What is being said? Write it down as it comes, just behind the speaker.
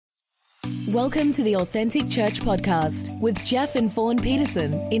Welcome to the Authentic Church Podcast with Jeff and Fawn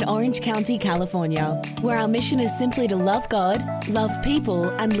Peterson in Orange County, California, where our mission is simply to love God, love people,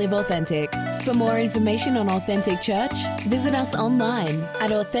 and live authentic. For more information on Authentic Church, visit us online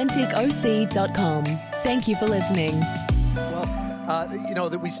at AuthenticOC.com. Thank you for listening.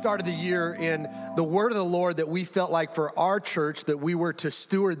 That we started the year in the word of the Lord that we felt like for our church that we were to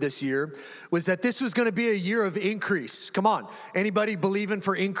steward this year was that this was going to be a year of increase. Come on. Anybody believing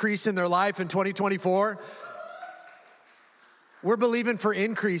for increase in their life in 2024? We're believing for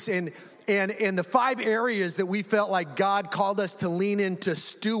increase in the 5 areas that we felt like God called us to lean into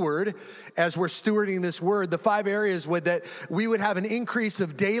steward as we're stewarding this word. The 5 areas were that we would have an increase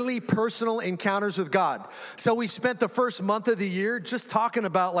of daily personal encounters with God. So we spent the first month of the year just talking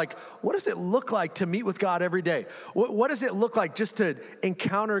about what does it look like to meet with God every day? What does it look like just to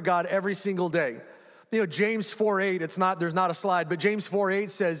encounter God every single day? James 4:8, there's not a slide, but James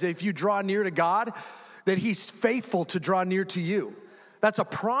 4:8 says, if you draw near to God, that he's faithful to draw near to you. That's a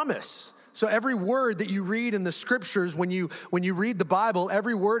promise. So every word that you read in the scriptures, when you read the Bible,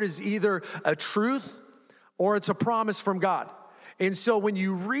 every word is either a truth or it's a promise from God. And so when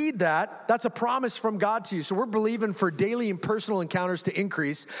you read that, that's a promise from God to you. So we're believing for daily and personal encounters to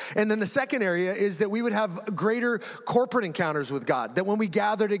increase. And then the second area is that we would have greater corporate encounters with God. That when we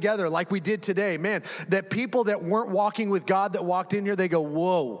gather together like we did today, that people that weren't walking with God that walked in here, they go,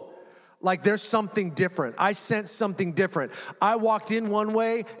 whoa. There's something different. I sense something different. I walked in one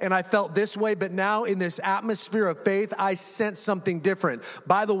way and I felt this way, but now in this atmosphere of faith, I sense something different.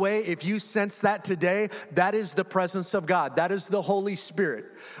 By the way, if you sense that today, that is the presence of God. That is the Holy Spirit.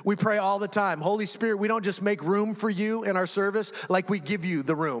 We pray all the time. Holy Spirit, we don't just make room for you in our service, we give you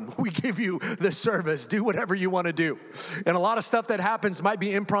the room. We give you the service. Do whatever you want to do. And a lot of stuff that happens might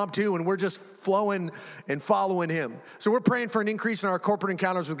be impromptu and we're just flowing and following him. So we're praying for an increase in our corporate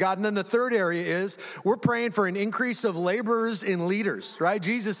encounters with God. And then the third area is we're praying for an increase of laborers and leaders, right?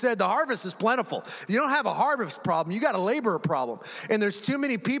 Jesus said the harvest is plentiful. You don't have a harvest problem, you got a laborer problem. And there's too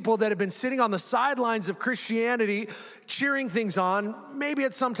many people that have been sitting on the sidelines of Christianity, cheering things on, maybe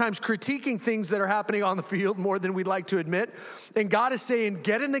it's sometimes critiquing things that are happening on the field more than we'd like to admit. And God is saying,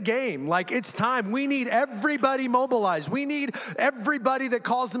 get in the game. It's time. We need everybody mobilized. We need everybody that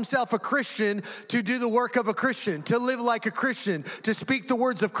calls himself a Christian to do the work of a Christian, to live like a Christian, to speak the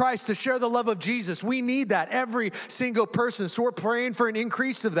words of Christ, to share the love of Jesus. We need that, every single person. So we're praying for an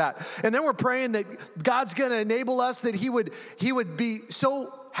increase of that. And then we're praying that God's going to enable us, that he would be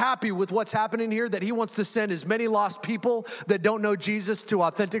so happy with what's happening here that he wants to send as many lost people that don't know Jesus to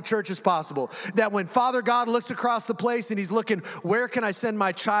Authentic Church as possible. That when Father God looks across the place and he's looking, where can I send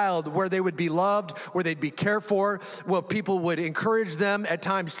my child where they would be loved, where they'd be cared for, where people would encourage them, at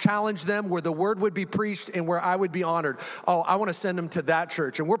times challenge them, where the word would be preached and where I would be honored. Oh, I want to send them to that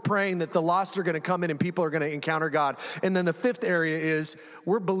church. And we're praying that the lost are going to come in and people are going to encounter God. And then the 5th area is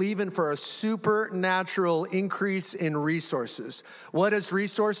we're believing for a supernatural increase in resources. What is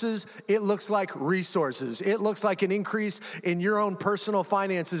resources? It looks like resources. It looks like an increase in your own personal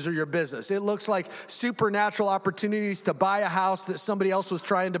finances or your business. It looks like supernatural opportunities to buy a house that somebody else was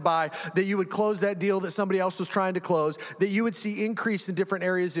trying to buy, that you would close that deal that somebody else was trying to close, that you would see increase in different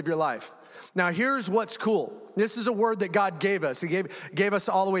areas of your life. Now, here's what's cool. This is a word that God gave us. He gave us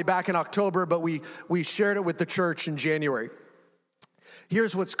all the way back in October, but we shared it with the church in January.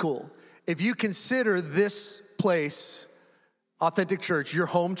 Here's what's cool. If you consider this place Authentic Church, your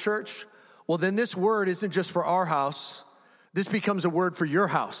home church, well, then this word isn't just for our house. This becomes a word for your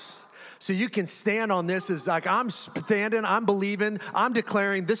house. So you can stand on this as I'm standing, I'm believing, I'm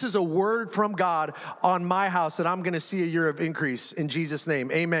declaring this is a word from God on my house that I'm going to see a year of increase in Jesus'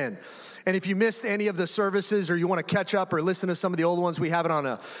 name. Amen. And if you missed any of the services or you want to catch up or listen to some of the old ones, we have it on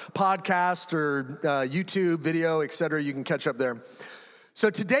a podcast or YouTube video, etc. You can catch up there.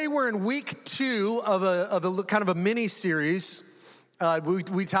 So today we're in week 2 of a kind of a mini series.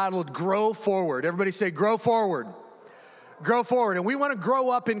 We titled Grow Forward. Everybody say grow forward. Grow forward. And we want to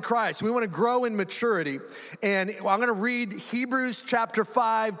grow up in Christ. We want to grow in maturity. And I'm going to read Hebrews chapter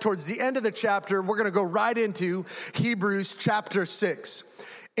 5. Towards the end of the chapter, we're going to go right into Hebrews chapter 6.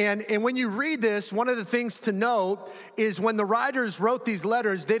 And when you read this, one of the things to note is when the writers wrote these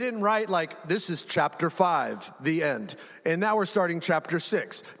letters, they didn't write this is chapter 5, the end. And now we're starting chapter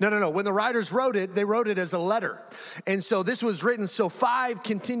 6. No. When the writers wrote it, they wrote it as a letter. And so this was written, so 5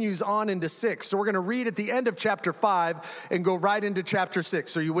 continues on into 6. So we're going to read at the end of chapter 5 and go right into chapter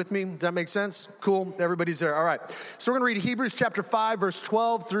 6. Are you with me? Does that make sense? Cool. Everybody's there. All right. So we're going to read Hebrews chapter 5, verse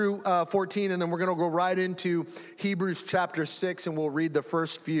 12 through 14, and then we're going to go right into Hebrews chapter 6, and we'll read the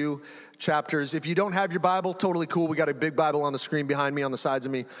first first few chapters. If you don't have your Bible, totally cool. We got a big Bible on the screen behind me, on the sides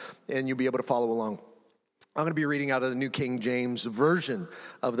of me, and you'll be able to follow along. I'm going to be reading out of the New King James Version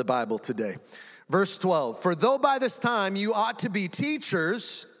of the Bible today. Verse 12, for though by this time you ought to be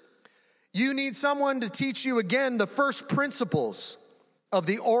teachers, you need someone to teach you again the first principles of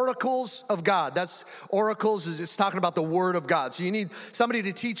the oracles of God. That's oracles, is it's talking about the word of God. So you need somebody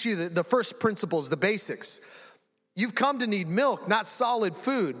to teach you the first principles, the basics. You've come to need milk, not solid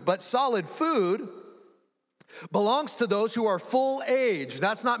food, but solid food belongs to those who are full age.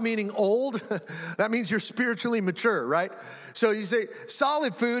 That's not meaning old. That means you're spiritually mature, right? So you say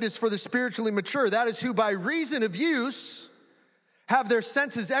solid food is for the spiritually mature. That is who by reason of use have their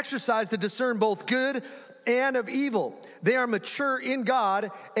senses exercised to discern both good and of evil. They are mature in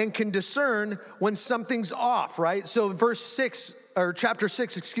God and can discern when something's off, right? So chapter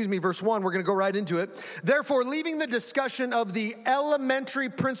 6, verse 1, we're going to go right into it. Therefore, leaving the discussion of the elementary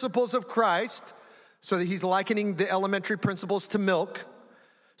principles of Christ, so that he's likening the elementary principles to milk.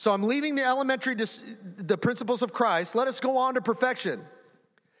 So I'm leaving the principles of Christ. Let us go on to perfection.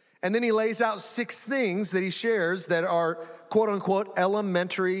 And then he lays out 6 things that he shares that are quote unquote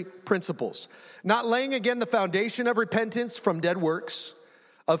elementary principles. Not laying again the foundation of repentance from dead works,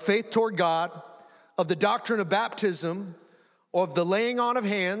 of faith toward God, of the doctrine of baptism, of the laying on of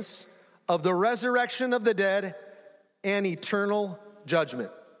hands, of the resurrection of the dead, and eternal judgment.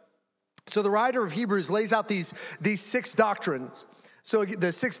 So the writer of Hebrews lays out these 6 doctrines. So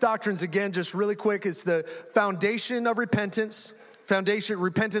the 6 doctrines, again, just really quick, is the foundation of repentance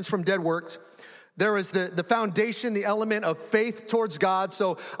from dead works. There is the foundation, the element of faith towards God.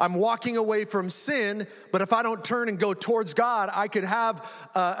 So I'm walking away from sin, but if I don't turn and go towards God, I could have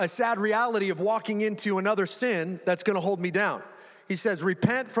a sad reality of walking into another sin that's going to hold me down. He says,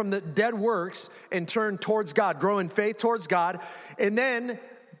 repent from the dead works and turn towards God, grow in faith towards God. And then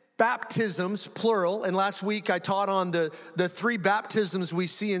baptisms, plural, and last week I taught on the 3 baptisms we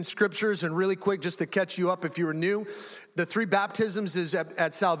see in scriptures, and really quick, just to catch you up if you were new, the 3 baptisms is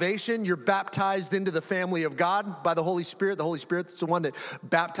at salvation. You're baptized into the family of God by the Holy Spirit. The Holy Spirit's the one that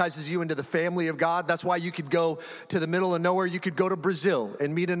baptizes you into the family of God. That's why you could go to the middle of nowhere. You could go to Brazil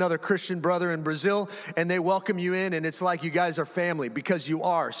and meet another Christian brother in Brazil, and they welcome you in, and it's like you guys are family because you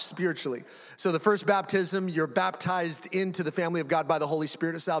are spiritually. So the first baptism, you're baptized into the family of God by the Holy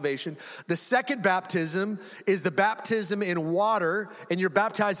Spirit of salvation. The second baptism is the baptism in water, and you're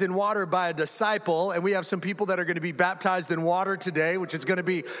baptized in water by a disciple, and we have some people that are going to be baptized in water today, which is going to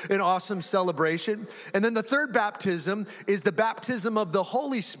be an awesome celebration. And then the third baptism is the baptism of the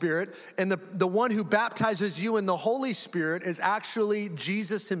Holy Spirit, and the one who baptizes you in the Holy Spirit is actually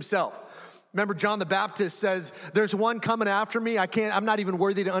Jesus himself. Remember, John the Baptist says, there's one coming after me. I'm not even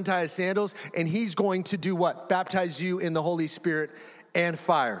worthy to untie his sandals. And he's going to do what? Baptize you in the Holy Spirit and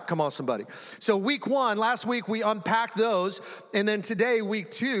fire. Come on, somebody. So week 1, last week we unpacked those. And then today,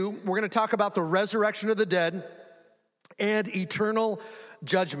 week 2, we're going to talk about the resurrection of the dead and eternal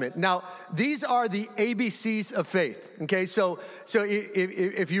judgment. Now, these are the ABCs of faith, okay? So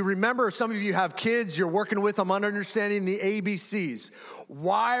if you remember, some of you have kids, you're working with them on understanding the ABCs.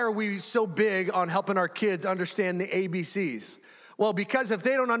 Why are we so big on helping our kids understand the ABCs? Well, because if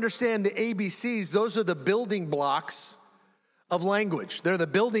they don't understand the ABCs, those are the building blocks of language. They're the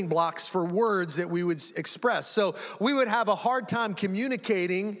building blocks for words that we would express. So we would have a hard time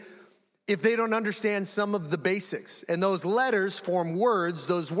communicating if they don't understand some of the basics. And those letters form words,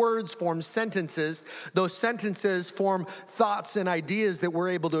 those words form sentences, those sentences form thoughts and ideas that we're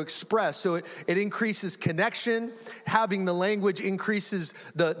able to express. So it increases connection. Having the language increases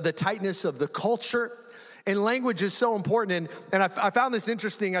the tightness of the culture. And language is so important. And I found this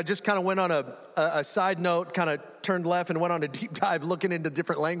interesting. I just kind of went on a side note, kind of turned left and went on a deep dive looking into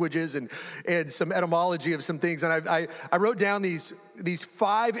different languages and some etymology of some things. And I wrote down these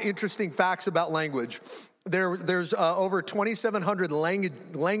 5 interesting facts about language. There's over 2,700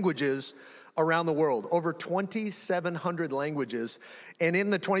 languages around the world, over 2,700 languages. And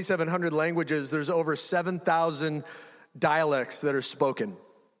in the 2,700 languages, there's over 7,000 dialects that are spoken.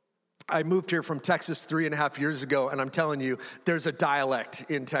 I moved here from Texas 3.5 years ago, and I'm telling you, there's a dialect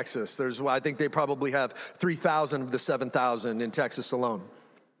in Texas. I think they probably have 3,000 of the 7,000 in Texas alone.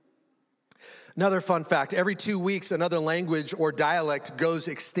 Another fun fact, every 2 weeks, another language or dialect goes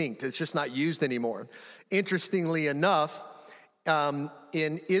extinct. It's just not used anymore. Interestingly enough,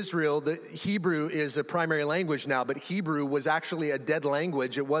 in Israel, the Hebrew is a primary language now, but Hebrew was actually a dead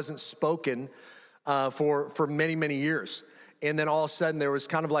language. It wasn't spoken for many, many years. And then all of a sudden there was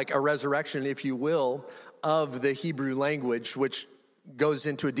kind of like a resurrection, if you will, of the Hebrew language, which goes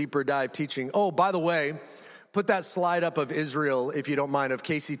into a deeper dive teaching. Oh, by the way, Put that slide up of Israel, if you don't mind, of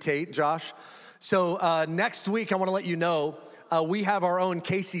Casey Tate, Josh. So next week, I want to let you know, we have our own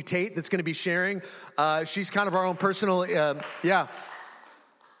Casey Tate that's going to be sharing. She's kind of our own personal,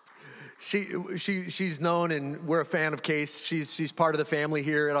 She's known, and we're a fan of Case. She's part of the family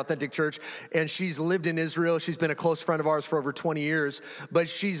here at Authentic Church, and she's lived in Israel. She's been a close friend of ours for over 20 years, but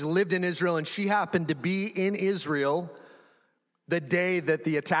she's lived in Israel, and she happened to be in Israel the day that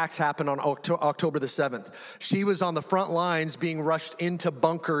the attacks happened on October the 7th. She was on the front lines being rushed into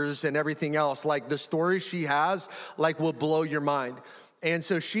bunkers and everything else. Like, the story she has, like, will blow your mind. And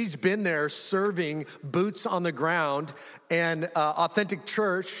so she's been there serving, boots on the ground. And Authentic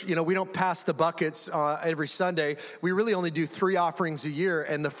Church, you know, we don't pass the buckets every Sunday. We really only do 3 offerings a year.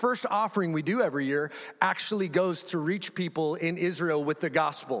 And the first offering we do every year actually goes to reach people in Israel with the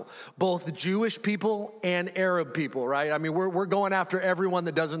gospel, both Jewish people and Arab people, right? I mean, we're going after everyone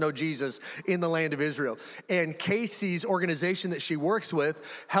that doesn't know Jesus in the land of Israel. And Casey's organization that she works with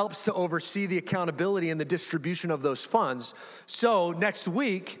helps to oversee the accountability and the distribution of those funds. So next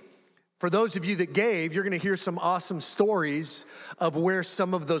week, for those of you that gave, you're going to hear some awesome stories of where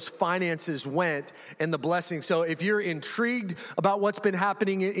some of those finances went and the blessing. So if you're intrigued about what's been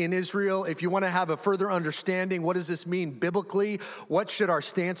happening in Israel, if you want to have a further understanding, what does this mean biblically? What should our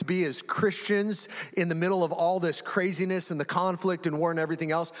stance be as Christians in the middle of all this craziness and the conflict and war and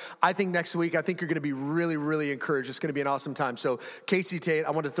everything else? I think next week, I think you're going to be really, really encouraged. It's going to be an awesome time. So Casey Tate, I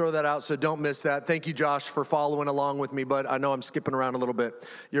want to throw that out, so don't miss that. Thank you, Josh, for following along with me, but I know I'm skipping around a little bit.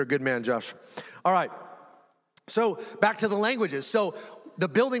 You're a good man, Josh. All right. So back to the languages. So the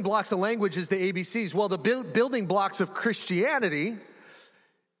building blocks of language is the ABCs. Well, the building blocks of Christianity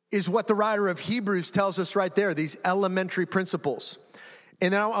is what the writer of Hebrews tells us right there, these elementary principles.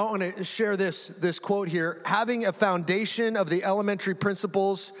 And now I want to share this quote here. Having a foundation of the elementary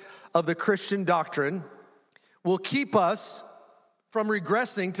principles of the Christian doctrine will keep us from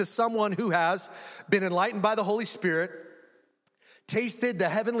regressing to someone who has been enlightened by the Holy Spirit, tasted the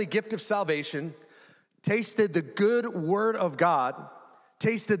heavenly gift of salvation, tasted the good word of God,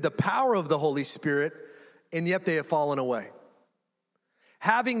 tasted the power of the Holy Spirit, and yet they have fallen away.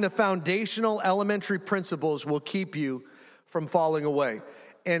 Having the foundational elementary principles will keep you from falling away.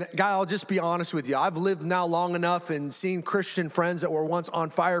 And guy, I'll just be honest with you. I've lived now long enough and seen Christian friends that were once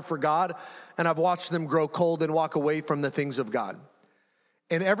on fire for God, and I've watched them grow cold and walk away from the things of God.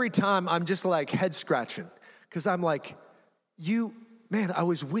 And every time I'm just like head scratching, because I'm like, man, I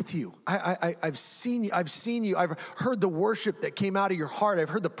was with you. I've seen you. I've heard the worship that came out of your heart. I've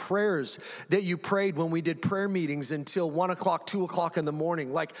heard the prayers that you prayed when we did prayer meetings until 1 o'clock, 2 o'clock in the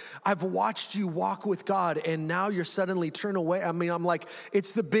morning. Like, I've watched you walk with God, and now you're suddenly turned away. I mean, I'm like,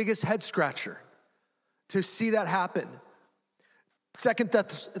 it's the biggest head scratcher to see that happen. 2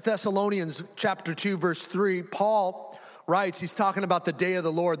 Thessalonians chapter 2, verse 3, Paul writes, he's talking about the day of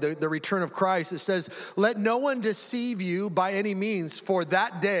the Lord, the return of Christ. It says, let no one deceive you by any means, for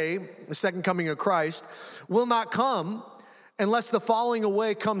that day, the second coming of Christ, will not come unless the falling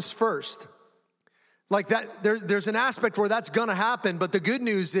away comes first. Like that, there's an aspect where that's going to happen, but the good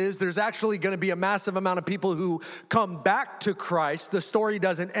news is there's actually going to be a massive amount of people who come back to Christ. The story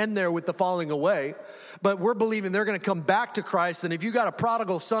doesn't end there with the falling away, but we're believing they're going to come back to Christ. And if you got a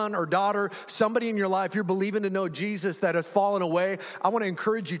prodigal son or daughter, somebody in your life, you're believing to know Jesus that has fallen away, I want to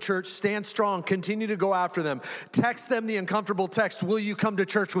encourage you, church, stand strong, continue to go after them. Text them the uncomfortable text, will you come to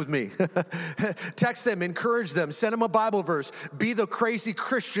church with me? Text them, encourage them, send them a Bible verse. Be the crazy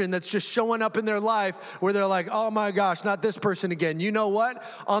Christian that's just showing up in their life where they're like, oh my gosh, not this person again. You know what?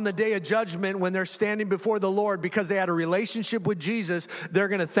 On the day of judgment, when they're standing before the Lord because they had a relationship with Jesus, they're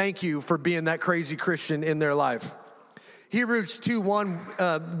going to thank you for being that crazy Christian in their life. Hebrews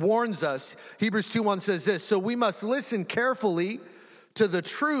 2:1 warns us. Hebrews 2:1 says this, so we must listen carefully to the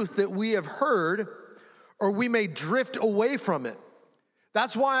truth that we have heard, or we may drift away from it.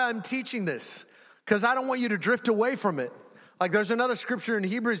 That's why I'm teaching this, because I don't want you to drift away from it. Like, there's another scripture in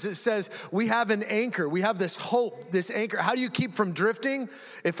Hebrews that says we have an anchor. We have this hope, this anchor. How do you keep from drifting?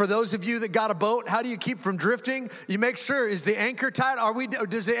 If for those of you that got a boat, how do you keep from drifting? You make sure, is the anchor tight?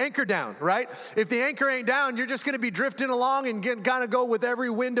 Does the anchor down, right? If the anchor ain't down, you're just going to be drifting along and kind of go with every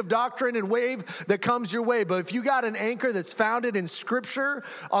wind of doctrine and wave that comes your way. But if you got an anchor that's founded in Scripture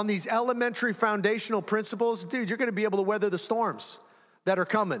on these elementary foundational principles, dude, you're going to be able to weather the storms that are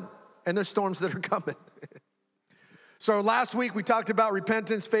coming, and the storms that are coming. So last week we talked about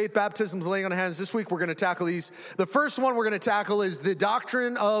repentance, faith, baptisms, laying on of hands. This week we're going to tackle these. The first one we're going to tackle is the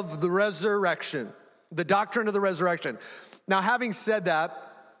doctrine of the resurrection. The doctrine of the resurrection. Now, having said that,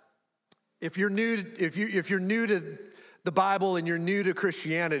 if you're new to the Bible and you're new to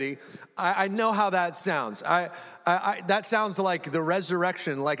Christianity, I know how that sounds. That sounds like the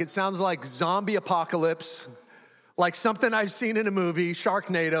resurrection, like it sounds like zombie apocalypse, like something I've seen in a movie,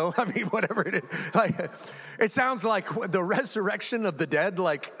 Sharknado, I mean, whatever it is. Like, it sounds like the resurrection of the dead,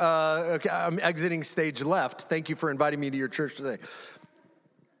 like, okay, I'm exiting stage left. Thank you for inviting me to your church today.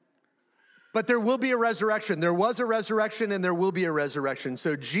 But there will be a resurrection. There was a resurrection and there will be a resurrection.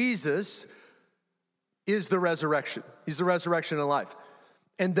 So Jesus is the resurrection. He's the resurrection in life.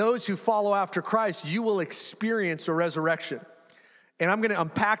 And those who follow after Christ, you will experience a resurrection. And I'm going to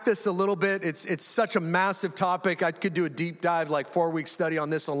unpack this a little bit. It's such a massive topic. I could do a deep dive, like 4-week study on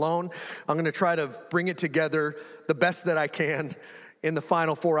this alone. I'm going to try to bring it together the best that I can in the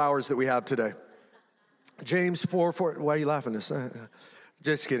final 4 hours that we have today. James 4:4. Why are you laughing?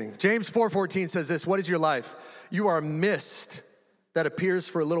 Just kidding. James 4:14 says this: what is your life? You are a mist that appears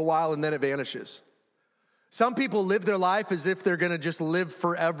for a little while and then it vanishes. Some people live their life as if they're going to just live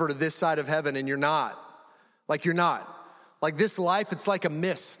forever this side of heaven, and you're not. Like, you're not. Like, this life, it's like a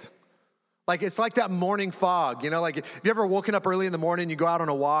mist. Like, it's like that morning fog, you know? Like, have you ever woken up early in the morning, you go out on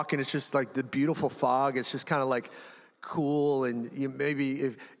a walk, and it's just like the beautiful fog. It's just kind of like cool, and you maybe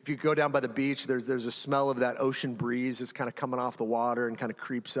if you go down by the beach, there's a smell of that ocean breeze that's kind of coming off the water and kind of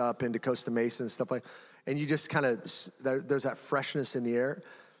creeps up into Costa Mesa and stuff like that. And you just kind of, there's that freshness in the air.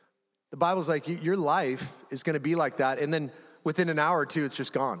 The Bible's like, your life is going to be like that, and then within an hour or two, it's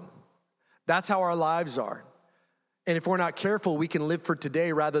just gone. That's how our lives are. And if we're not careful, we can live for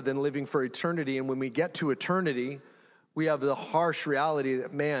today rather than living for eternity. And when we get to eternity, we have the harsh reality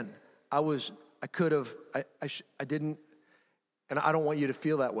that, man, I didn't, and I don't want you to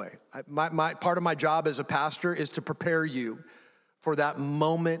feel that way. My part of my job as a pastor is to prepare you for that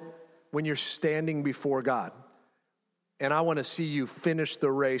moment when you're standing before God. And I want to see you finish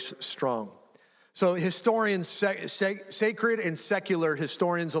the race strong. So historians, sacred and secular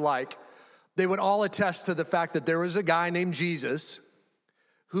historians alike, they would all attest to the fact that there was a guy named Jesus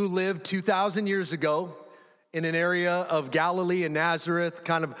who lived 2,000 years ago in an area of Galilee and Nazareth,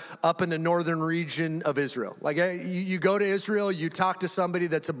 kind of up in the northern region of Israel. Like, you go to Israel, you talk to somebody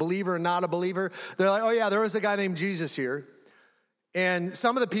that's a believer and not a believer. They're like, oh yeah, there was a guy named Jesus here. And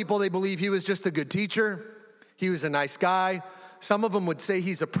some of the people, they believe he was just a good teacher. He was a nice guy. Some of them would say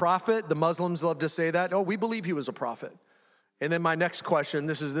he's a prophet. The Muslims love to say that. Oh, we believe he was a prophet. And then my next question,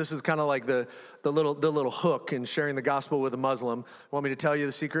 this is kind of like the little hook in sharing the gospel with a Muslim. Want me to tell you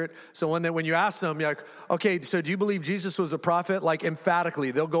the secret? So when you ask them, you're like, okay, so do you believe Jesus was a prophet? Like,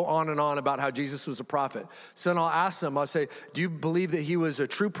 emphatically, they'll go on and on about how Jesus was a prophet. So then I'll ask them, I'll say, do you believe that he was a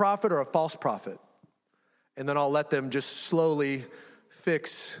true prophet or a false prophet? And then I'll let them just slowly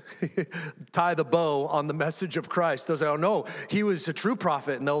tie the bow on the message of Christ. They'll say, oh no, he was a true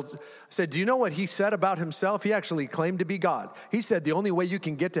prophet. And they'll say, do you know what he said about himself? He actually claimed to be God. He said the only way you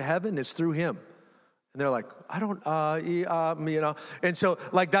can get to heaven is through him. And they're like, I don't, you know. And so,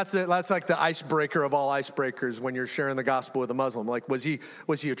 like, that's like the icebreaker of all icebreakers when you're sharing the gospel with a Muslim. Like, was he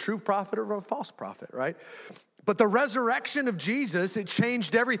a true prophet or a false prophet, right? But the resurrection of Jesus, it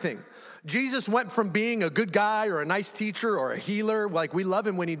changed everything. Jesus went from being a good guy or a nice teacher or a healer, like we love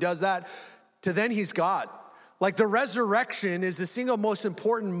him when he does that, to then he's God. Like, the resurrection is the single most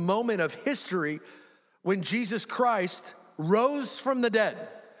important moment of history when Jesus Christ rose from the dead.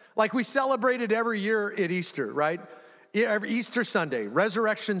 Like, we celebrate it every year at Easter, right? Every Easter Sunday,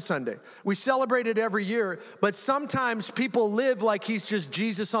 Resurrection Sunday. We celebrate it every year, but sometimes people live like he's just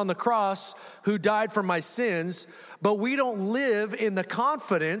Jesus on the cross who died for my sins, but we don't live in the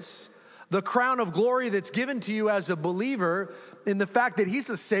confidence, the crown of glory that's given to you as a believer in the fact that he's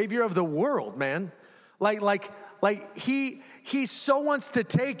the Savior of the world, man. Like he so wants to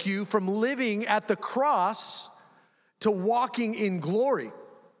take you from living at the cross to walking in glory.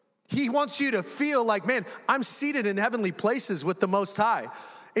 He wants you to feel like, man, I'm seated in heavenly places with the Most High.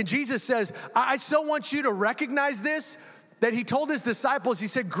 And Jesus says, I so want you to recognize this, that he told his disciples, he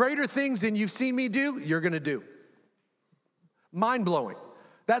said, greater things than you've seen me do, you're going to do. Mind-blowing.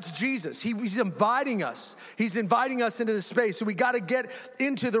 That's Jesus. He's inviting us. He's inviting us into this space. So we got to get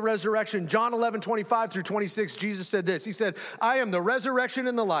into the resurrection. John 11:25-26, Jesus said this. He said, I am the resurrection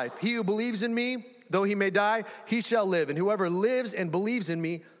and the life. He who believes in me, though he may die, he shall live. And whoever lives and believes in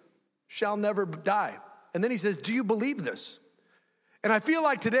me shall never die. And then he says, do you believe this? And I feel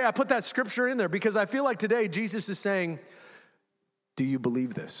like today, I put that scripture in there because I feel like today Jesus is saying, do you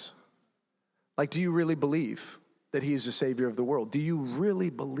believe this? Like, do you really believe that he is the Savior of the world? Do you really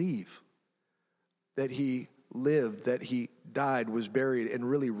believe that he lived, that he died, was buried, and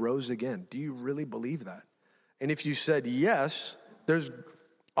really rose again? Do you really believe that? And if you said yes, there's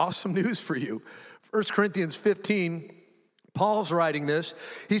awesome news for you. 1 Corinthians 15, Paul's writing this.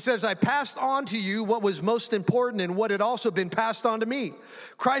 He says, I passed on to you what was most important and what had also been passed on to me.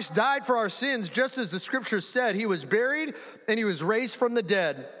 Christ died for our sins, just as the scriptures said. He was buried and he was raised from the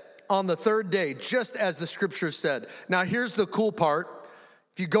dead on the third day, just as the scriptures said. Now, here's the cool part.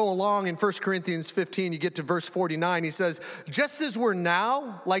 If you go along in 1 Corinthians 15, you get to verse 49. He says, just as we're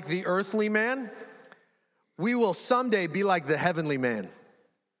now like the earthly man, we will someday be like the heavenly man.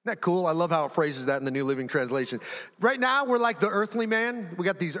 Isn't that cool? I love how it phrases that in the New Living Translation. Right now, we're like the earthly man. We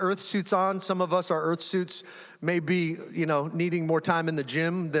got these earth suits on. Some of us, our earth suits may be, needing more time in the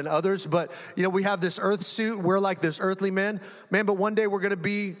gym than others. But, we have this earth suit. We're like this earthly man. Man, but one day we're going to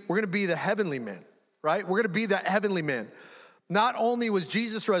be the heavenly man, right? We're going to be that heavenly man. Not only was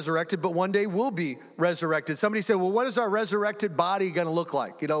Jesus resurrected, but one day we'll be resurrected. Somebody said, well, what is our resurrected body going to look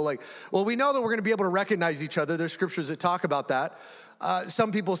like? We know that we're going to be able to recognize each other. There's scriptures that talk about that.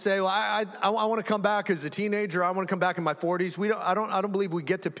 Some people say, well, I want to come back as a teenager. I want to come back in my 40s. I don't believe we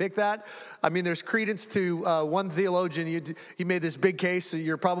get to pick that. I mean, there's credence to one theologian. He made this big case that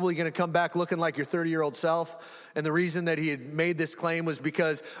you're probably going to come back looking like your 30-year-old self. And the reason that he had made this claim was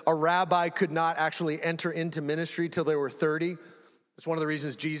because a rabbi could not actually enter into ministry till they were 30. It's one of the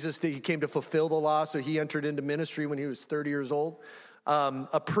reasons he came to fulfill the law, so he entered into ministry when he was 30 years old.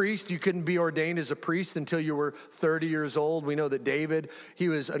 A priest, you couldn't be ordained as a priest until you were 30 years old. We know that David, he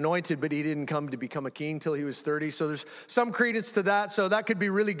was anointed, but he didn't come to become a king till he was 30. So there's some credence to that. So that could be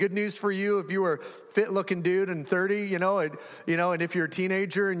really good news for you if you were a fit-looking dude and 30, and if you're a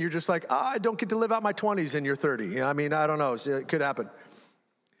teenager and you're just like, I don't get to live out my 20s and you're 30. I don't know. It could happen.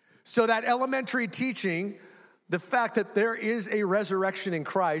 So that elementary teaching, the fact that there is a resurrection in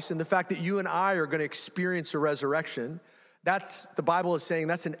Christ and the fact that you and I are going to experience a resurrection, that's, the Bible is saying,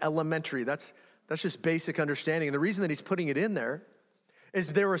 that's an elementary, that's just basic understanding. And the reason that he's putting it in there is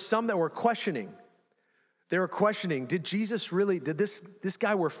there were some that were questioning. They were questioning, did Jesus really, did this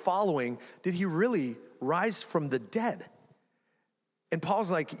guy we're following, did he really rise from the dead? And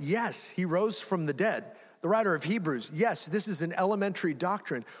Paul's like, yes, he rose from the dead. The writer of Hebrews, yes, this is an elementary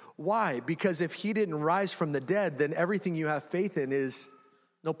doctrine. Why? Because if he didn't rise from the dead, then everything you have faith in is,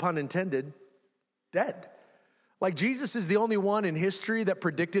 no pun intended, dead. Like Jesus is the only one in history that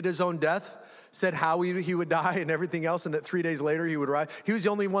predicted his own death, said how he would die and everything else, and that 3 days later he would rise. He was the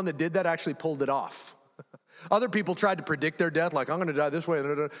only one that did that, actually pulled it off. Other people tried to predict their death, like, I'm going to die this way.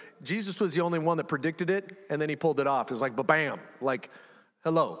 Jesus was the only one that predicted it, and then he pulled it off. It's like, ba-bam, like,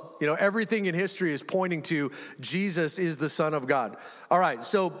 hello. Everything in history is pointing to Jesus is the Son of God. All right,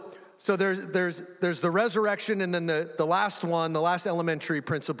 so there's the resurrection, and then the last one, the last elementary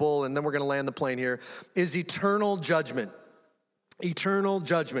principle, and then we're going to land the plane here, is eternal judgment. Eternal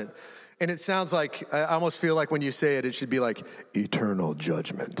judgment. And it sounds like, I almost feel like when you say it, it should be like eternal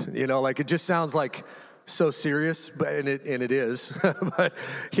judgment. Like it just sounds like so serious, and it is. But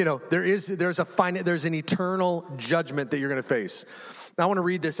there's an eternal judgment that you're going to face. Now I want to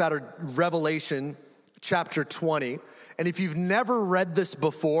read this out of Revelation chapter 20. And if you've never read this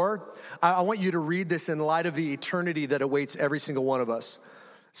before, I want you to read this in light of the eternity that awaits every single one of us.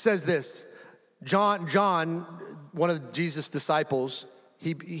 It says this, John, one of Jesus' disciples,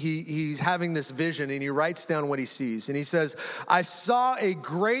 he's having this vision, and he writes down what he sees. And he says, I saw a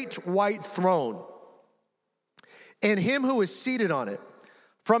great white throne, and him who was seated on it.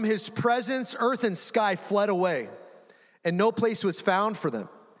 From his presence, earth and sky fled away, and no place was found for them.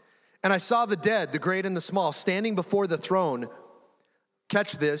 And I saw the dead, the great and the small, standing before the throne.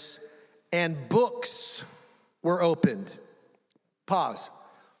 Catch this. And books were opened. Pause.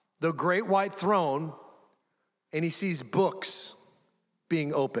 The great white throne, and he sees books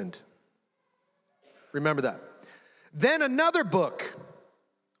being opened. Remember that. Then another book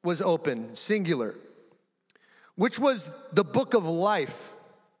was opened, singular, which was the book of life.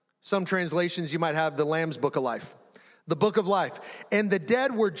 Some translations you might have the Lamb's book of life. The book of life. And the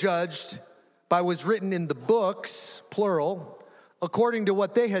dead were judged by what was written in the books, plural, according to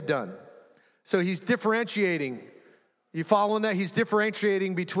what they had done. So he's differentiating. You following that? He's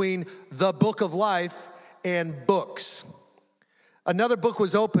differentiating between the book of life and books. Another book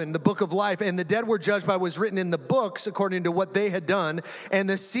was opened, the book of life, and the dead were judged by what was written in the books according to what they had done. And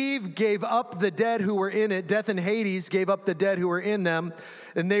the sea gave up the dead who were in it. Death and Hades gave up the dead who were in them,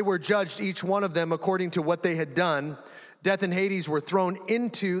 and they were judged, each one of them, according to what they had done. Death and Hades were thrown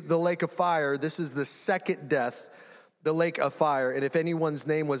into the lake of fire. This is the second death, the lake of fire. And if anyone's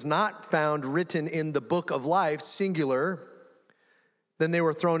name was not found written in the book of life, singular, then they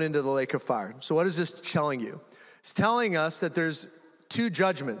were thrown into the lake of fire. So what is this telling you? It's telling us that there's two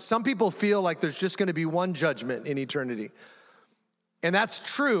judgments. Some people feel like there's just going to be one judgment in eternity. And that's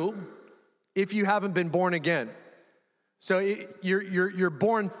true if you haven't been born again. So you're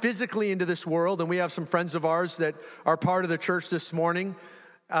born physically into this world, and we have some friends of ours that are part of the church this morning,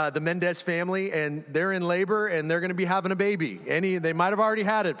 the Mendez family, and they're in labor, and they're going to be having a baby. They might have already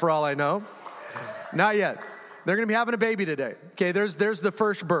had it, for all I know. Not yet. They're going to be having a baby today. Okay, there's the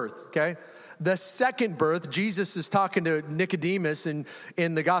first birth, okay? The second birth, Jesus is talking to Nicodemus in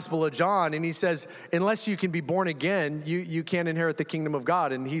the Gospel of John, and he says, unless you can be born again, you can't inherit the kingdom of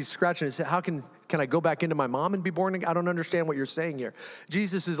God. And he's scratching his head, how can I go back into my mom and be born again? I don't understand what you're saying here.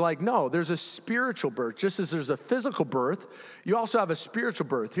 Jesus is like, no, there's a spiritual birth. Just as there's a physical birth, you also have a spiritual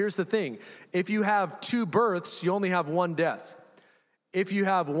birth. Here's the thing. If you have two births, you only have one death. If you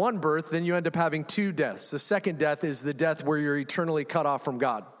have one birth, then you end up having two deaths. The second death is the death where you're eternally cut off from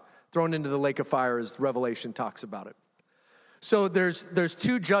God, thrown into the lake of fire, as Revelation talks about it. So there's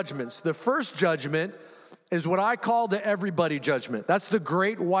two judgments. The first judgment is what I call the everybody judgment. That's the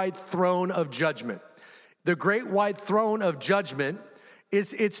great white throne of judgment. The great white throne of judgment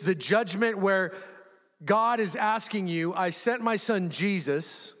it's the judgment where God is asking you, I sent my son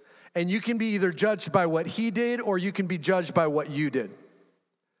Jesus, and you can be either judged by what he did or you can be judged by what you did.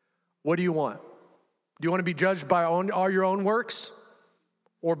 What do you want? Do you want to be judged by all your own works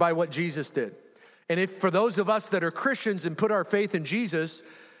or by what Jesus did? And if for those of us that are Christians and put our faith in Jesus,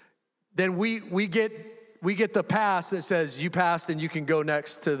 then we get the pass that says you passed and you can go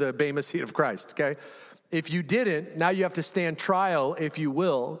next to the Bema seat of Christ, okay? If you didn't, now you have to stand trial, if you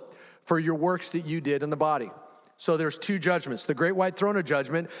will, for your works that you did in the body. So there's two judgments, the great white throne of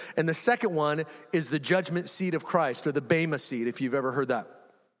judgment, and the second one is the judgment seat of Christ, or the Bema seat, if you've ever heard that.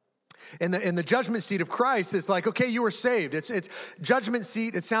 And the judgment seat of Christ is like, okay, you were saved. It's judgment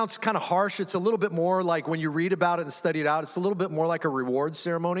seat. It sounds kind of harsh. It's a little bit more like when you read about it and study it out, it's a little bit more like a reward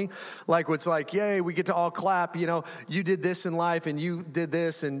ceremony. Like it's like, yay, we get to all clap. You know, you did this in life and you did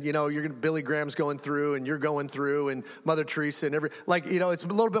this and, you know, Billy Graham's going through and you're going through and Mother Teresa and it's a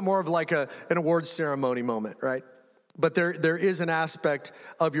little bit more of like an award ceremony moment, right? But there is an aspect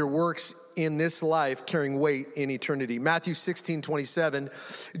of your works in this life carrying weight in eternity. Matthew 16:27,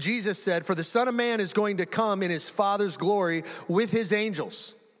 Jesus said, for the Son of Man is going to come in his Father's glory with his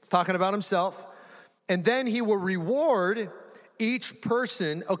angels. It's talking about himself. And then he will reward each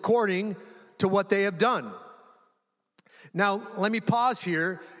person according to what they have done. Now, let me pause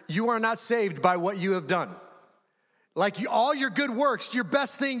here. You are not saved by what you have done. Like all your good works, your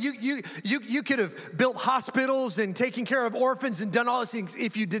best thing, you could have built hospitals and taken care of orphans and done all those things.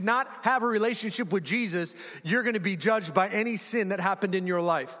 If you did not have a relationship with Jesus, you're going to be judged by any sin that happened in your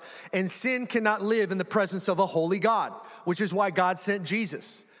life. And sin cannot live in the presence of a holy God, which is why God sent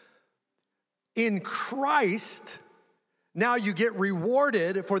Jesus. In Christ, now you get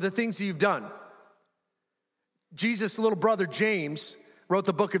rewarded for the things that you've done. Jesus' little brother James wrote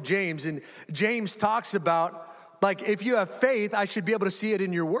the book of James, and James talks about, like, if you have faith, I should be able to see it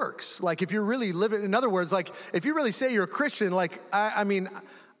in your works. Like, if you're really living, in other words, like, if you really say you're a Christian, like, I mean,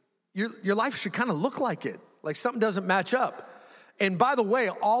 your life should kind of look like it. Like, something doesn't match up. And by the way,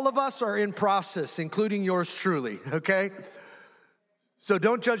 all of us are in process, including yours truly, okay? So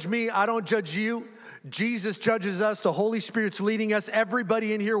don't judge me. I don't judge you. Jesus judges us. The Holy Spirit's leading us.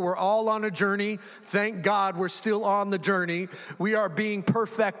 Everybody in here, we're all on a journey. Thank God we're still on the journey. We are being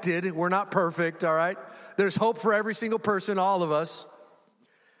perfected. We're not perfect, all right? There's hope for every single person, all of us.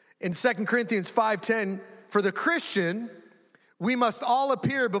 In 2 Corinthians 5:10, for the Christian, we must all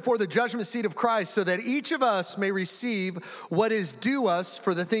appear before the judgment seat of Christ so that each of us may receive what is due us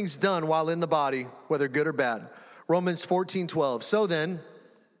for the things done while in the body, whether good or bad. Romans 14:12. So then,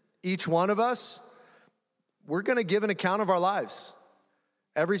 each one of us, we're going to give an account of our lives.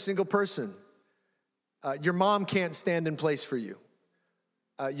 Every single person. Your mom can't stand in place for you.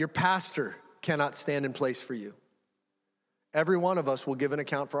 Your pastor cannot stand in place for you. Every one of us will give an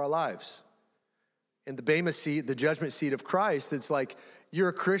account for our lives. In the Bema seat, the judgment seat of Christ, it's like, you're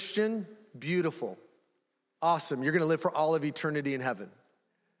a Christian, beautiful, awesome. You're going to live for all of eternity in heaven.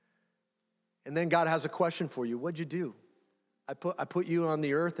 And then God has a question for you. What'd you do? I put you on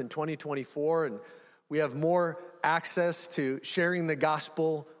the earth in 2024, and we have more access to sharing the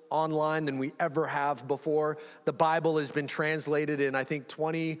gospel online than we ever have before. The Bible has been translated in, I think,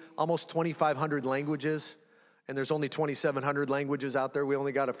 almost 2,500 languages, and there's only 2,700 languages out there. We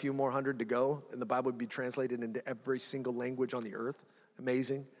only got a few more hundred to go, and the Bible would be translated into every single language on the earth.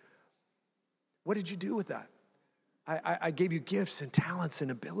 Amazing. What did you do with that? I gave you gifts and talents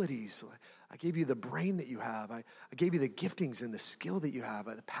and abilities. I gave you the brain that you have. I gave you the giftings and the skill that you have,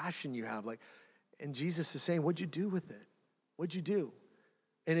 the passion you have. And Jesus is saying, what'd you do with it? What'd you do?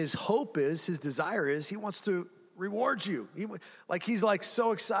 And his hope is, his desire is, he wants to reward you. He's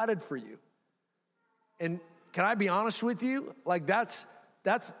so excited for you. And can I be honest with you? Like that's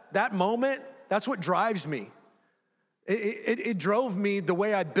that moment, that's what drives me. It drove me the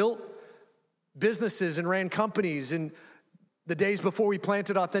way I built businesses and ran companies and the days before we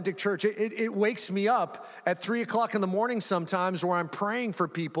planted Authentic Church. It wakes me up at 3 o'clock in the morning sometimes where I'm praying for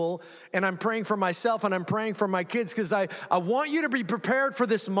people and I'm praying for myself and I'm praying for my kids because I want you to be prepared for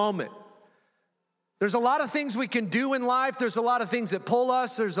this moment. There's a lot of things we can do in life. There's a lot of things that pull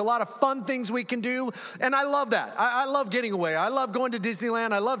us. There's a lot of fun things we can do. And I love that. I love getting away. I love going to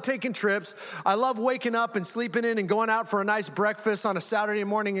Disneyland. I love taking trips. I love waking up and sleeping in and going out for a nice breakfast on a Saturday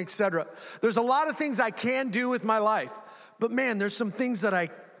morning, etc. There's a lot of things I can do with my life. But man, there's some things that I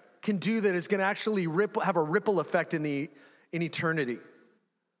can do that is going to actually have a ripple effect in eternity.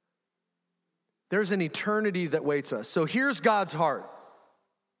 There's an eternity that waits us. So here's God's heart.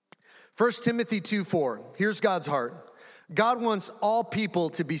 1 Timothy 2:4, here's God's heart. God wants all people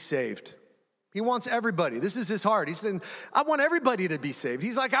to be saved. He wants everybody. This is his heart. He's saying, I want everybody to be saved.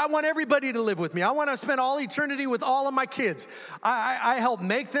 He's like, I want everybody to live with me. I want to spend all eternity with all of my kids. I help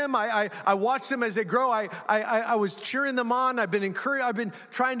make them. I watch them as they grow. I was cheering them on. I've been encouraged. I've been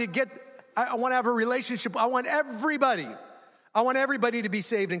trying to I want to have a relationship. I want everybody to be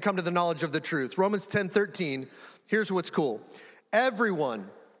saved and come to the knowledge of the truth. Romans 10:13, here's what's cool. Everyone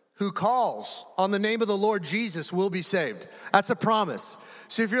who calls on the name of the Lord Jesus will be saved. That's a promise.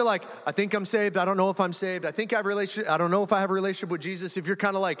 So if you're like, I think I'm saved, I don't know if I'm saved, I think I have a relationship, I don't know if I have a relationship with Jesus. If you're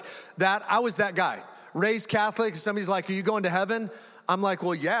kind of like that, I was that guy. Raised Catholic, somebody's like, are you going to heaven? I'm like,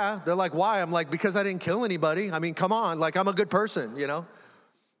 well, yeah. They're like, why? I'm like, because I didn't kill anybody. I mean, come on, like I'm a good person, you know?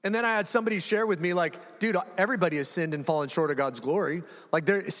 And then I had somebody share with me like, dude, everybody has sinned and fallen short of God's glory. Like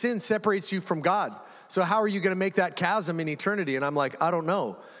sin separates you from God. So how are you going to make that chasm in eternity? And I'm like, I don't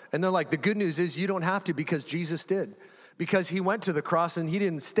know. And they're like, the good news is you don't have to because Jesus did. Because he went to the cross and he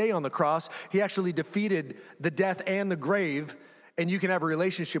didn't stay on the cross. He actually defeated the death and the grave. And you can have a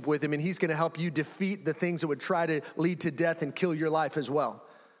relationship with him and he's going to help you defeat the things that would try to lead to death and kill your life as well.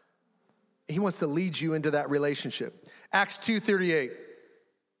 He wants to lead you into that relationship. Acts 2:38.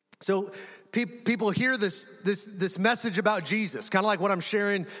 So people hear this message about Jesus, kind of like what I'm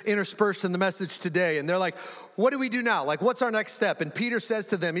sharing interspersed in the message today. And they're like, what do we do now? Like, what's our next step? And Peter says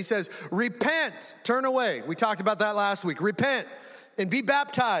to them, he says, repent, turn away. We talked about that last week. Repent and be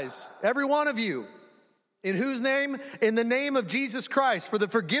baptized, every one of you. In whose name? In the name of Jesus Christ, for the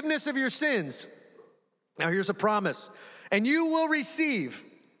forgiveness of your sins. Now here's a promise. And you will receive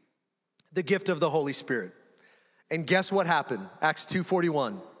the gift of the Holy Spirit. And guess what happened? Acts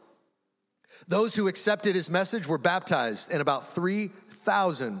 2:41. Those who accepted his message were baptized, and about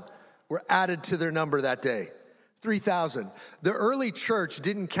 3,000 were added to their number that day. 3,000. The early church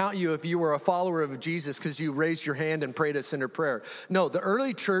didn't count you if you were a follower of Jesus because you raised your hand and prayed a sinner prayer. No, the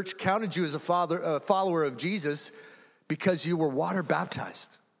early church counted you as a follower of Jesus because you were water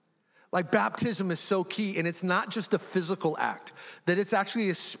baptized. Like baptism is so key, and it's not just a physical act, that it's actually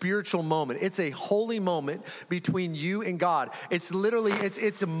a spiritual moment. It's a holy moment between you and God. It's literally,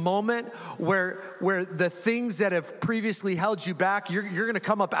 it's a moment where the things that have previously held you back, you're gonna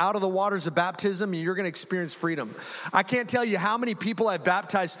come up out of the waters of baptism and you're gonna experience freedom. I can't tell you how many people I've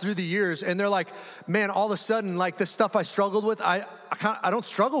baptized through the years, and they're like, man, all of a sudden, like the stuff I struggled with, I don't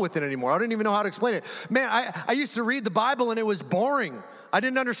struggle with it anymore. I don't even know how to explain it. Man, I used to read the Bible and it was boring. I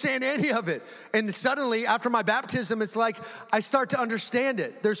didn't understand any of it. And suddenly, after my baptism, it's like I start to understand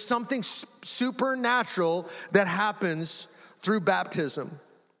it. There's something supernatural that happens through baptism.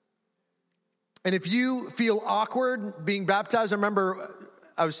 And if you feel awkward being baptized, I remember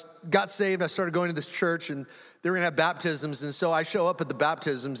got saved, I started going to this church, and they were gonna have baptisms. And so I show up at the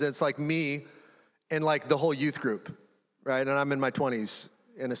baptisms, and it's like me and like the whole youth group, right? And I'm in my 20s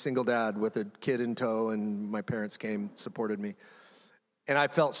and a single dad with a kid in tow, and my parents came, supported me. And I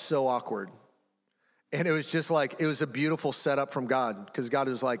felt so awkward. And it was just like, it was a beautiful setup from God, because God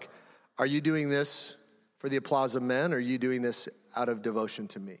was like, are you doing this for the applause of men, or are you doing this out of devotion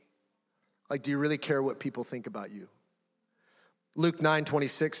to me? Like, do you really care what people think about you? Luke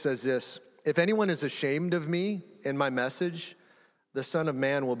 9:26 says this, if anyone is ashamed of me and my message, the Son of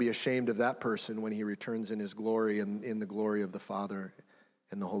Man will be ashamed of that person when he returns in his glory and in the glory of the Father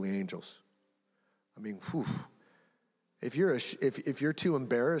and the holy angels. I mean, whew. If you're too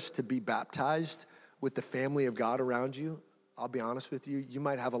embarrassed to be baptized with the family of God around you, I'll be honest with you, you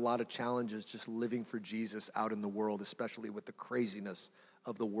might have a lot of challenges just living for Jesus out in the world, especially with the craziness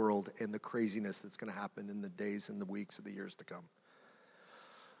of the world and the craziness that's going to happen in the days and the weeks and the years to come.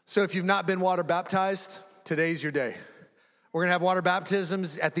 So if you've not been water baptized, today's your day. We're going to have water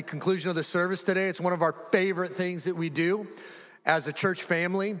baptisms at the conclusion of the service today. It's one of our favorite things that we do. as a church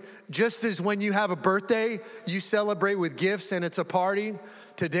family. Just as when you have a birthday, you celebrate with gifts and it's a party.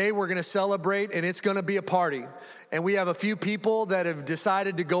 Today we're gonna celebrate and it's gonna be a party. And we have a few people that have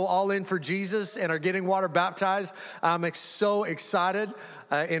decided to go all in for Jesus and are getting water baptized. I'm so excited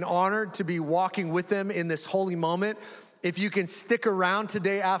and honored to be walking with them in this holy moment. If you can stick around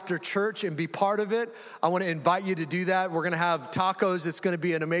today after church and be part of it, I want to invite you to do that. We're going to have tacos. It's going to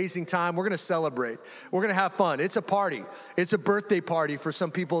be an amazing time. We're going to celebrate. We're going to have fun. It's a party. It's a birthday party for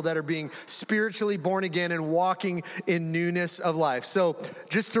some people that are being spiritually born again and walking in newness of life. So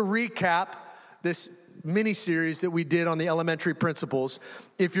just to recap this mini series that we did on the elementary principles,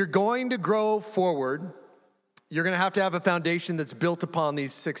 if you're going to grow forward, you're going to have a foundation that's built upon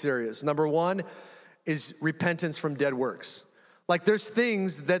these 6 areas. Number 1 is repentance from dead works. Like there's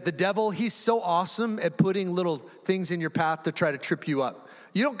things that the devil, he's so awesome at putting little things in your path to try to trip you up.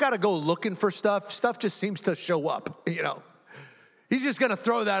 You don't got to go looking for stuff. Stuff just seems to show up, you know. He's just going to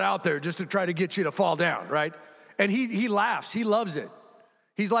throw that out there just to try to get you to fall down, right? And he laughs. He loves it.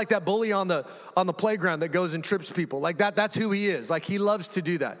 He's like that bully on the playground that goes and trips people. Like that's who he is. Like he loves to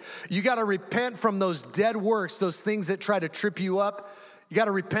do that. You got to repent from those dead works, those things that try to trip you up. You got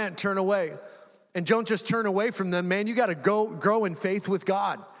to repent, turn away. And don't just turn away from them, man. You got to grow in faith with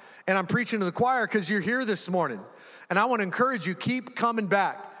God. And I'm preaching to the choir because you're here this morning. And I want to encourage you, keep coming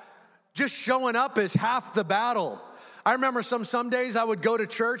back. Just showing up is half the battle. I remember some days I would go to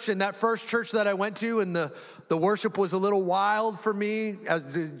church, and that first church that I went to, and the worship was a little wild for me.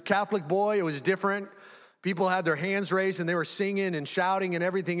 As a Catholic boy, it was different. People had their hands raised, and they were singing and shouting and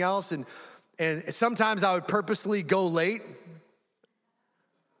everything else. And sometimes I would purposely go late,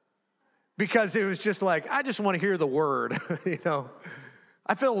 because it was just like, I just want to hear the word, you know.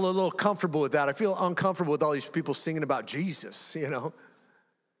 I feel a little comfortable with that. I feel uncomfortable with all these people singing about Jesus, you know.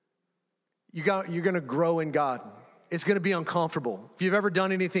 You're going to grow in God. It's going to be uncomfortable. If you've ever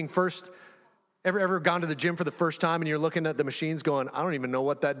done anything first, ever gone to the gym for the first time and you're looking at the machines going, I don't even know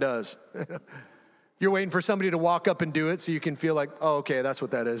what that does. You're waiting for somebody to walk up and do it so you can feel like, oh, okay, that's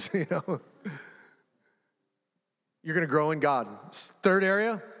what that is, you know. You're going to grow in God. 3rd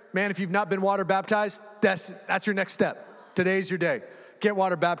area. Man, if you've not been water baptized, that's your next step. Today's your day. Get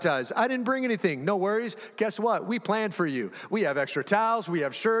water baptized. I didn't bring anything. No worries. Guess what? We planned for you. We have extra towels. We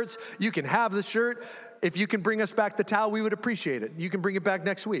have shirts. You can have the shirt. If you can bring us back the towel, we would appreciate it. You can bring it back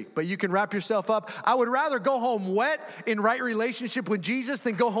next week, but you can wrap yourself up. I would rather go home wet in right relationship with Jesus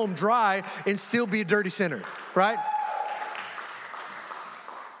than go home dry and still be a dirty sinner, right?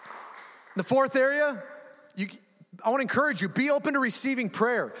 The 4th area, I want to encourage you, be open to receiving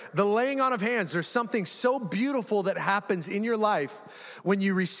prayer. The laying on of hands, there's something so beautiful that happens in your life when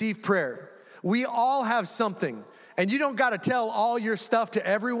you receive prayer. We all have something, and you don't got to tell all your stuff to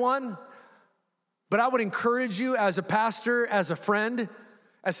everyone, but I would encourage you as a pastor, as a friend,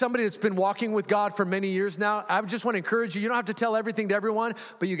 as somebody that's been walking with God for many years now, I just want to encourage you, you don't have to tell everything to everyone,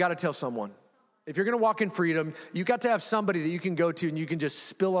 but you got to tell someone. If you're going to walk in freedom, you got to have somebody that you can go to and you can just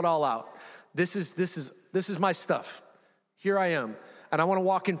spill it all out. This is my stuff. Here I am, and I want to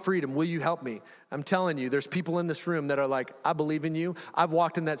walk in freedom. Will you help me? I'm telling you, there's people in this room that are like, I believe in you. I've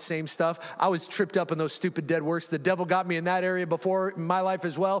walked in that same stuff. I was tripped up in those stupid dead works. The devil got me in that area before in my life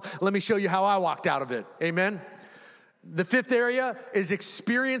as well. Let me show you how I walked out of it. Amen? The 5th area is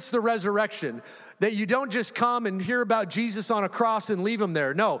experience the resurrection. That you don't just come and hear about Jesus on a cross and leave him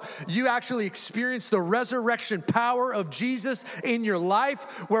there. No, you actually experience the resurrection power of Jesus in your life,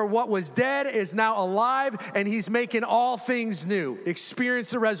 where what was dead is now alive and he's making all things new. Experience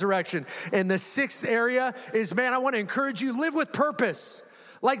the resurrection. And the 6th area is, man, I want to encourage you, live with purpose.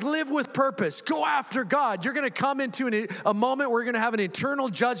 Like, live with purpose. Go after God. You're going to come into a moment where you're going to have an eternal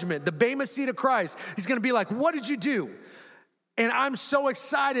judgment. The Bema seat of Christ. He's going to be like, what did you do? And I'm so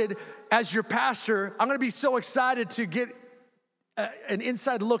excited as your pastor. I'm going to be so excited to get an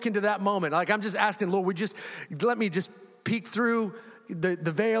inside look into that moment. Like, I'm just asking, Lord, let me just peek through the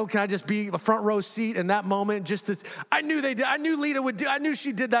veil. Can I just be a front row seat in that moment? Just as I knew they did. I knew Lita would do. I knew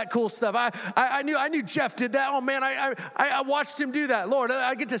she did that cool stuff. I knew Jeff did that. Oh man, I watched him do that. Lord,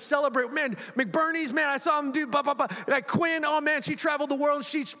 I get to celebrate. Man, McBurney's, man, I saw him do blah, blah, blah. That Quinn, oh man, she traveled the world.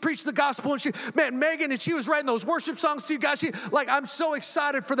 She preached the gospel. And Megan, and she was writing those worship songs to you guys. I'm so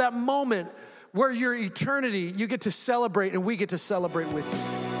excited for that moment where your eternity, you get to celebrate and we get to celebrate with you.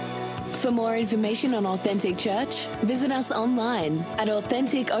 For more information on Authentic Church, visit us online at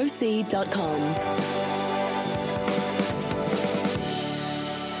AuthenticOC.com.